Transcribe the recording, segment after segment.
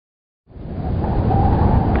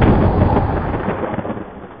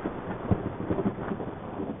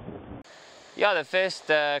Yeah, the first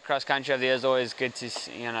cross country of the year is always good to,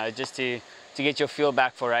 just to get your feel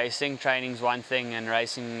back for racing. Training's one thing and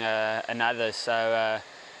racing another. So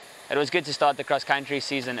it was good to start the cross country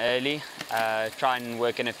season early, try and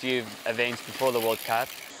work in a few events before the World Cup.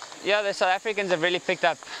 Yeah, the South Africans have really picked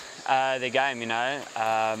up the game,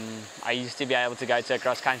 I used to be able to go to a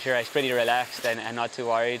cross country race pretty relaxed and not too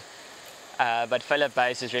worried. But Philip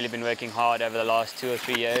Bass has really been working hard over the last 2 or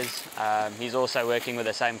 3 years. He's also working with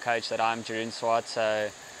the same coach that I'm, Jeroen Swart, so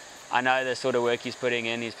I know the sort of work he's putting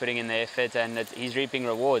in the effort, and he's reaping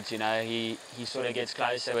rewards. He sort of gets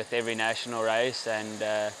closer with every national race,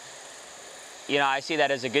 and I see that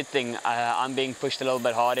as a good thing. I'm being pushed a little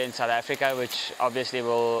bit harder in South Africa, which obviously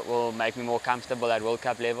will make me more comfortable at World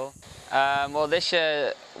Cup level. Well, this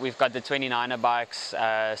year we've got the 29er bikes,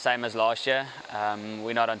 same as last year.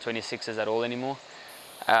 We're not on 26s at all anymore.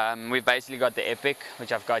 We've basically got the Epic,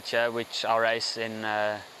 which I've got here, which I'll race in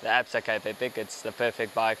the Absa Cape Epic. It's the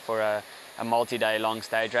perfect bike for a multi-day long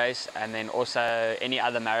stage race, and then also any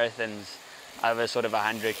other marathons over sort of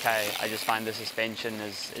 100k. I just find the suspension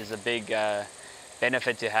is a big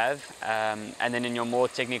benefit to have. And then in your more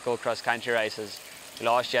technical cross-country races,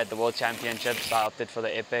 last year at the World Championships I opted for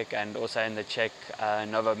the Epic, and also in the Czech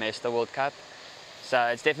Novo Mesto World Cup. So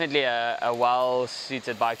it's definitely a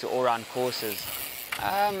well-suited bike to all-round courses.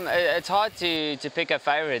 It's hard to pick a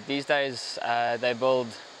favourite. These days they build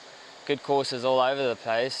good courses all over the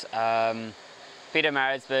place.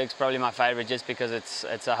 Pietermaritzburg's probably my favourite just because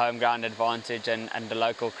it's a home ground advantage and the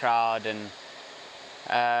local crowd, and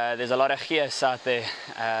there's a lot of gears out there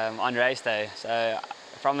on race day. So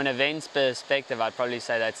from an events perspective, I'd probably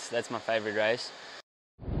say that's my favourite race.